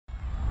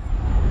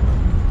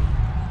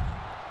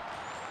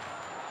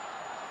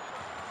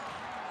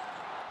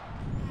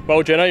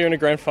Well, Jenna, you're in a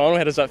grand final.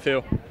 How does that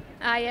feel?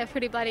 Yeah,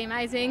 pretty bloody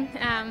amazing.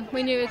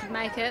 We knew we could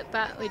make it,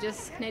 but we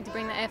just need to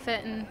bring the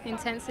effort and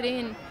intensity,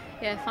 and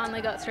yeah,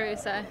 finally got through,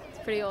 so it's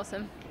pretty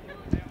awesome.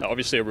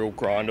 Obviously a real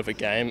grind of a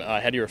game.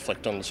 How do you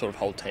reflect on the sort of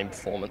whole team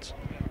performance?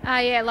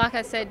 Yeah, like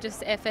I said,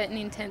 just effort and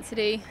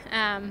intensity.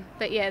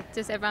 But yeah,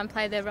 just everyone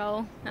played their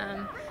role,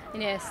 and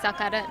yeah,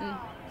 stuck at it and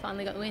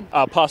finally got the win.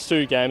 Past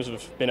two games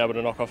we've been able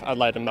to knock off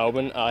Adelaide and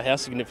Melbourne. How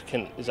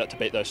significant is that to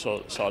beat those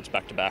sort of sides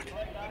back to back?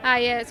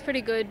 Yeah, it's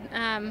pretty good.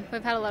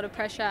 We've had a lot of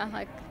pressure,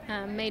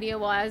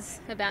 media-wise,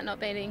 about not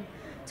beating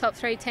top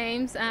three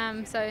teams.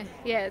 So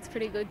yeah, it's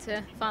pretty good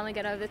to finally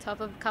get over the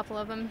top of a couple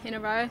of them in a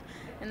row,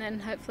 and then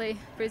hopefully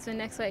Brisbane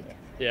next week.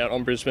 Yeah,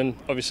 on Brisbane.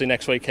 Obviously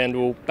next weekend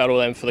we'll battle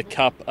them for the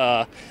Cup.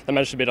 They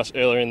managed to beat us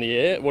earlier in the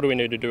year. What do we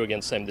need to do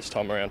against them this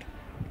time around?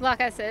 Like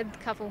I said,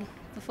 a couple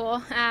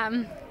before.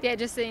 Yeah,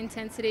 just the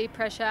intensity,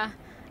 pressure.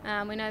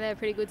 We know they're a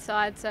pretty good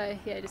side, so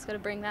yeah, just got to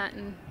bring that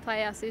and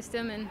play our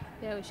system, and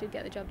yeah, we should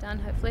get the job done,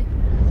 hopefully.